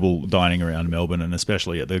so notable dining around Melbourne, and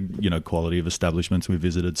especially at the quality of establishments we've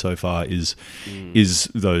visited so far, is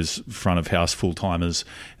those front of house full timers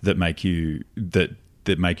that make you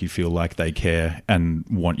make you feel like they care and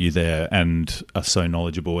want you there and are so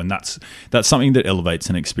knowledgeable, and that's something that elevates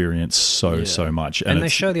an experience so much. And they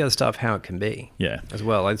show the other stuff how it can be. Yeah. As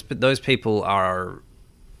well. But those people are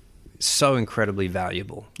so incredibly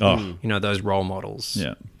valuable. Oh. You know, those role models.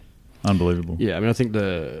 Yeah. Unbelievable. Yeah, I mean, I think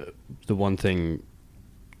the one thing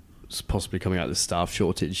that's possibly coming out of the staff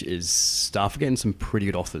shortage is staff are getting some pretty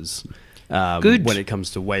good offers. Good. When it comes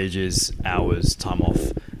to wages, hours, time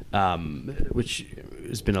off, which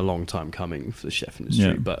has been a long time coming for the chef industry.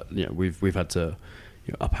 Yeah. But we've had to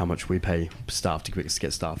up how much we pay staff to get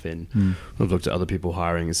staff in. I've looked at other people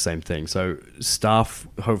hiring, the same thing. So staff,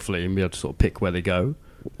 hopefully, and be able to sort of pick where they go.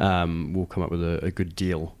 We'll come up with a good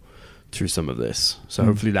deal through some of this. So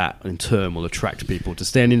hopefully that in turn will attract people to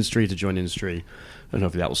stay in the industry, to join the industry, and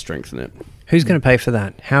hopefully that will strengthen it. Who's going to pay for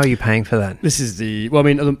that? How are you paying for that? This is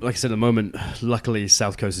like I said, at the moment, luckily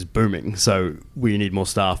South Coast is booming, so we need more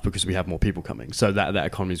staff because we have more people coming. So that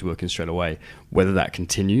economy is working straight away. Whether that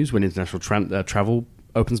continues when international travel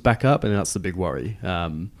opens back up, and that's the big worry.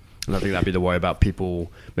 And I think that'd be the worry about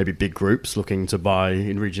people, maybe big groups looking to buy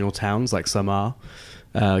in regional towns, like some are.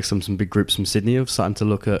 Some big groups from Sydney are starting to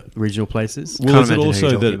look at regional places. Well, is it imagine who also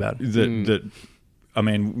you're talking about. that I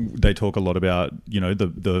mean, they talk a lot about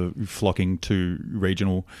the flocking to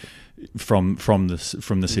regional from the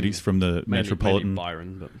cities, from the metropolitan.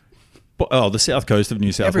 Mainly Byron, the South Coast of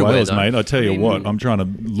New South Everywhere, Wales, though. mate. I tell you I mean- what, I'm trying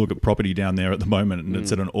to look at property down there at the moment, and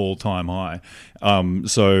it's at an all-time high.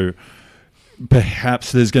 So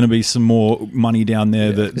perhaps there's going to be some more money down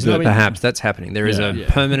there. Perhaps that's happening. There is a Yeah.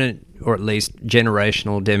 permanent, or at least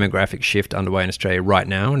generational, demographic shift underway in Australia right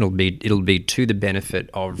now, and it'll be to the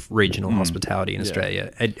benefit of regional hospitality in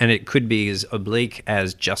Australia. And it could be as oblique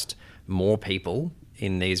as just more people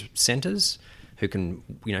in these centres who can,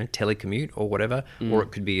 telecommute or whatever, or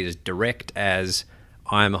it could be as direct as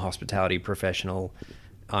I'm a hospitality professional.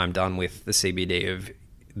 I'm done with the CBD of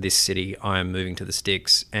this city. I'm moving to the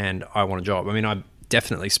sticks, and I want a job. I mean, I've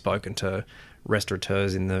definitely spoken to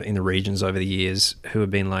restaurateurs in the regions over the years who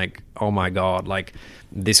have been like, oh my God, like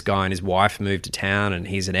this guy and his wife moved to town and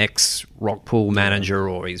he's an ex-rock pool manager,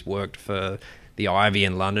 or he's worked for the Ivy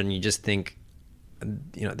in London. You just think,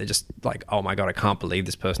 you know, they're just like, oh my God, I can't believe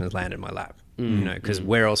this person has landed in my lap. You know, because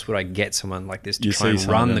where else would I get someone like this to try and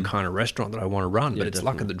run the kind of restaurant that I want to run? But it's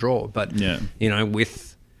luck of the draw. But, you know,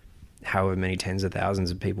 with however many tens of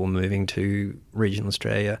thousands of people moving to regional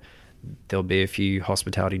Australia, there'll be a few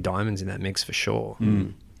hospitality diamonds in that mix for sure.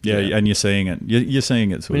 Yeah, and you're seeing it. You're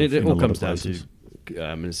seeing it. It all comes down to,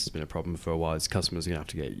 and this has been a problem for a while, is customers are going to have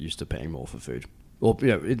to get used to paying more for food. Or, you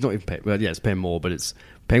know, it's not even paying, well, yeah, it's paying more, but it's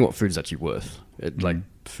paying what food is actually worth. Like,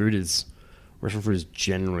 restaurant food is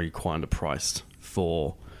generally quite underpriced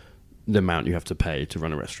for the amount you have to pay to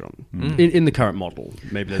run a restaurant. In the current model.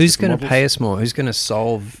 Maybe who's going to pay us more? Who's going to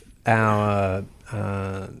solve our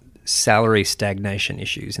salary stagnation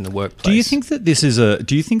issues in the workplace? Do you think that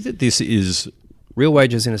this is real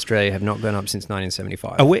wages in Australia have not gone up since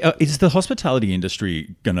 1975? Is the hospitality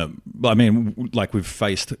industry gonna? I mean, like, we've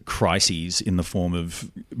faced crises in the form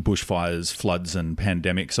of bushfires, floods, and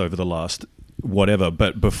pandemics over the last whatever.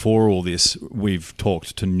 But before all this, we've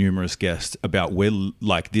talked to numerous guests about where,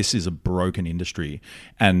 like, this is a broken industry,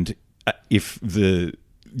 and if the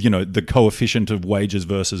coefficient of wages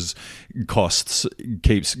versus costs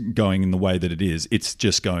keeps going in the way that it is, it's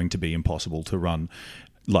just going to be impossible to run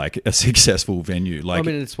like a successful venue. Like, I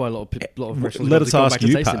mean, it's why a lot of restaurants let us ask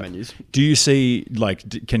you, Pat, menus. Do you see,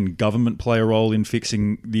 like, can government play a role in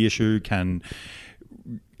fixing the issue?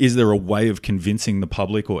 Is there a way of convincing the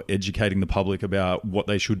public or educating the public about what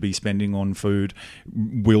they should be spending on food?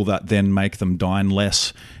 Will that then make them dine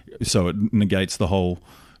less, so it negates the whole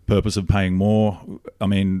purpose of paying more? I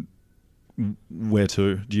mean, where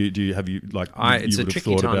to? It's a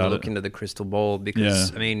tricky time to look into the crystal ball,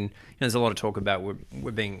 because I mean, there's a lot of talk about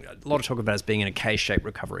us being in a K-shaped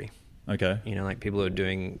recovery. Okay. You know, like, people who are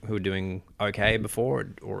doing okay before,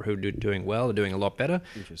 or who are doing well, are doing a lot better,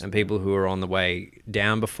 and people who are on the way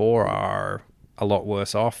down before are a lot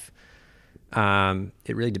worse off.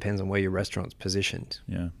 It really depends on where your restaurant's positioned.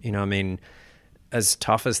 Yeah. You know, I mean, as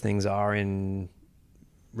tough as things are in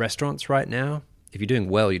restaurants right now, if you're doing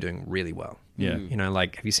well, you're doing really well. Yeah. You know,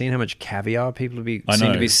 like, have you seen how much caviar people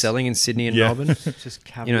seem to be selling in Sydney and Melbourne? Just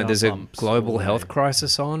caviar. You know, there's a global health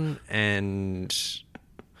crisis on, and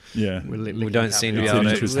we don't seem to be able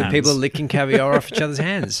to. People are licking caviar off each other's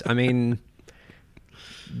hands. I mean,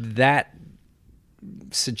 that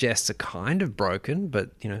suggests a kind of broken,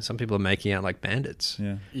 but, you know, some people are making out like bandits.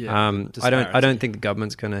 I don't think the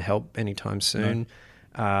government's going to help anytime soon.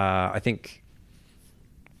 No. I think,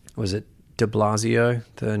 was it de Blasio,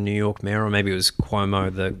 the New York mayor, or maybe it was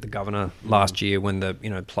Cuomo, the governor, last year, when the, you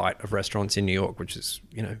know, plight of restaurants in New York, which is,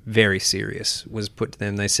 you know, very serious, was put to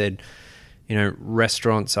them. They said, you know,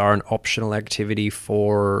 restaurants are an optional activity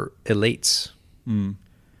for elites,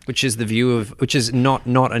 which is not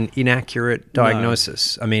an inaccurate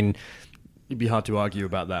diagnosis. No. I mean, it'd be hard to argue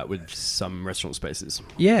about that with some restaurant spaces.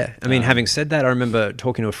 Yeah. I mean, having said that, I remember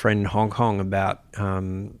talking to a friend in Hong Kong about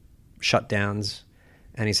shutdowns.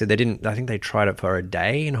 And he said I think they tried it for a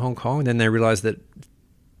day in Hong Kong. And then they realized that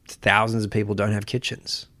thousands of people don't have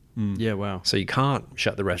kitchens. Yeah, wow. So you can't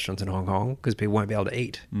shut the restaurants in Hong Kong because people won't be able to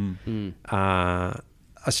eat.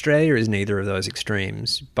 Australia is neither of those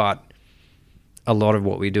extremes, but a lot of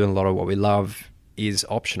what we do and a lot of what we love is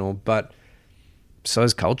optional, but so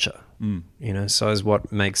is culture. You know, so is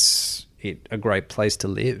what makes it a great place to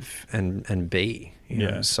live and be. You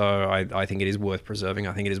know? So I think it is worth preserving.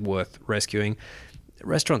 I think it is worth rescuing.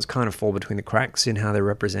 Restaurants kind of fall between the cracks in how they're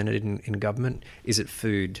represented in government. Is it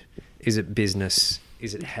food? Is it business?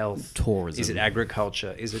 Is it health? Tourism? Is it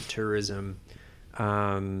agriculture? Is it tourism?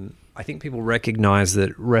 I think people recognize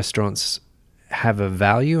that restaurants have a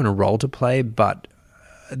value and a role to play, but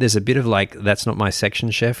there's a bit of, like, that's not my section,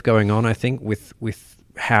 chef, going on, I think, with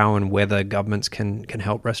how and whether governments can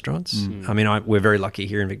help restaurants. I mean, we're very lucky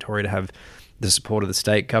here in Victoria to have the support of the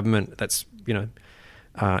state government. That's, you know,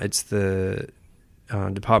 it's the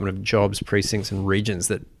Department of Jobs, Precincts and Regions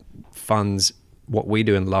that funds what we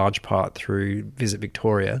do in large part through Visit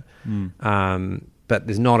Victoria. But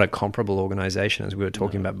there's not a comparable organisation, as we were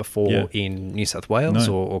talking about before, in New South Wales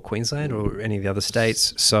or Queensland or any of the other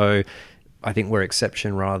states. So I think we're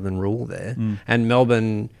exception rather than rule there. And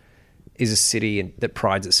Melbourne is a city that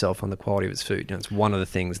prides itself on the quality of its food. You know, it's one of the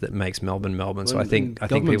things that makes Melbourne Melbourne. So I think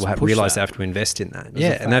people have realised they have to invest in that. And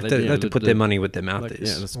they have to put their money where their mouth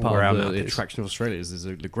is. Yeah, that's part of the attraction of Australia is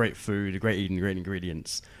the great food, the great eating, great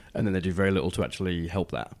ingredients, and then they do very little to actually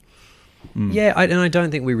help that. Yeah, and I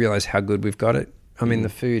don't think we realise how good we've got it. I mean, the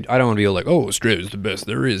food, I don't want to be all like, oh, Australia's the best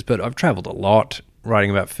there is, but I've travelled a lot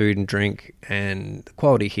writing about food and drink, and the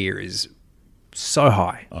quality here is so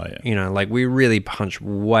high. Oh, yeah. You know, like, we really punch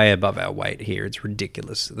way above our weight here. It's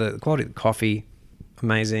ridiculous. The quality of the coffee,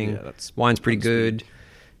 amazing. Yeah, Wine's pretty good.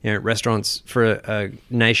 You know, restaurants for a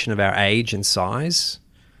nation of our age and size,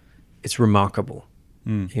 it's remarkable.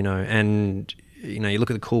 You know, and you know, you look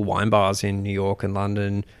at the cool wine bars in New York and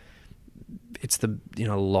London. It's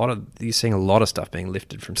you're seeing a lot of stuff being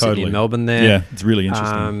lifted from Sydney and Melbourne there. Yeah, it's really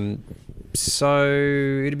interesting. So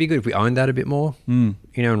it'd be good if we owned that a bit more, you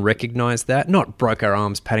know, and recognise that. Not broke our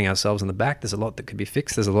arms patting ourselves on the back. There's a lot that could be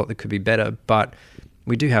fixed. There's a lot that could be better, but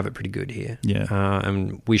we do have it pretty good here. Yeah.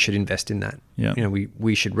 And we should invest in that. Yeah. You know,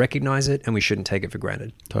 we should recognise it and we shouldn't take it for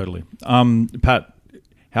granted. Totally. Pat,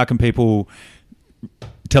 how can people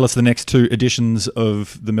tell us the next 2 editions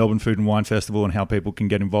of the Melbourne Food and Wine Festival and how people can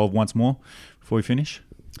get involved once more before we finish?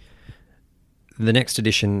 The next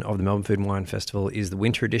edition of the Melbourne Food and Wine Festival is the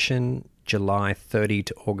winter edition, July 30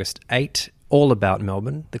 to August 8, all about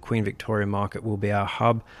Melbourne. The Queen Victoria Market will be our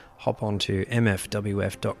hub. Hop on to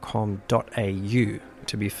mfwf.com.au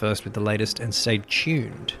to be first with the latest, and stay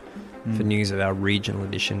tuned for news of our regional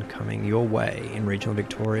edition coming your way in regional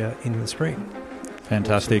Victoria in the spring.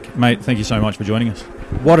 Fantastic. Mate, thank you so much for joining us.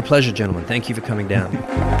 What a pleasure, gentlemen. Thank you for coming down.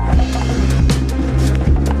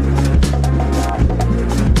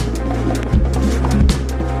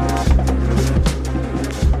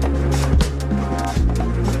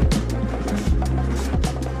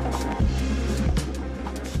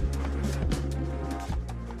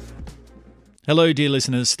 Hello, dear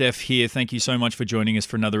listeners. Steph here. Thank you so much for joining us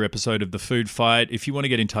for another episode of The Food Fight. If you want to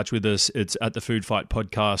get in touch with us, it's at The Food Fight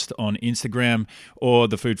Podcast on Instagram or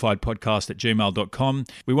thefoodfightpodcast@gmail.com.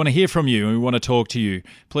 We want to hear from you and we want to talk to you.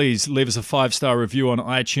 Please leave us a 5-star review on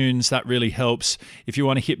iTunes. That really helps. If you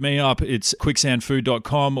want to hit me up, it's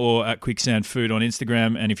quicksandfood.com or at quicksandfood on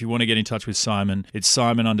Instagram. And if you want to get in touch with Simon, it's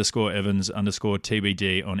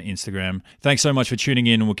Simon_Evans_TBD on Instagram. Thanks so much for tuning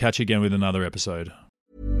in, and we'll catch you again with another episode.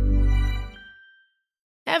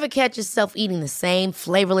 Ever catch yourself eating the same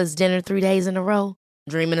flavorless dinner 3 days in a row?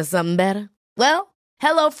 Dreaming of something better? Well,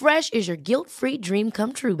 HelloFresh is your guilt-free dream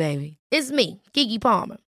come true, baby. It's me, Keke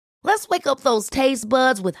Palmer. Let's wake up those taste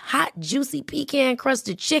buds with hot, juicy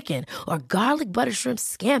pecan-crusted chicken or garlic butter shrimp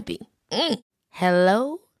scampi.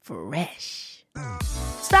 Hello Fresh.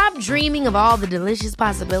 Stop dreaming of all the delicious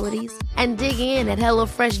possibilities and dig in at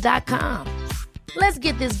HelloFresh.com. Let's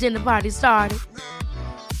get this dinner party started.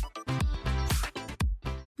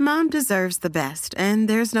 Mom deserves the best, and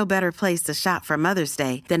there's no better place to shop for Mother's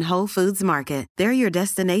Day than Whole Foods Market. They're your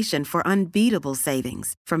destination for unbeatable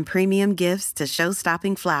savings, from premium gifts to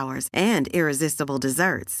show-stopping flowers and irresistible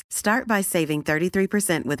desserts. Start by saving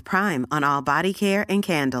 33% with Prime on all body care and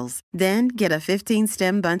candles. Then get a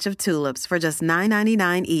 15-stem bunch of tulips for just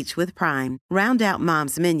 $9.99 each with Prime. Round out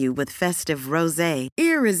Mom's menu with festive rosé,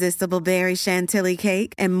 irresistible berry chantilly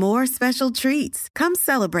cake, and more special treats. Come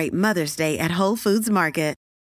celebrate Mother's Day at Whole Foods Market.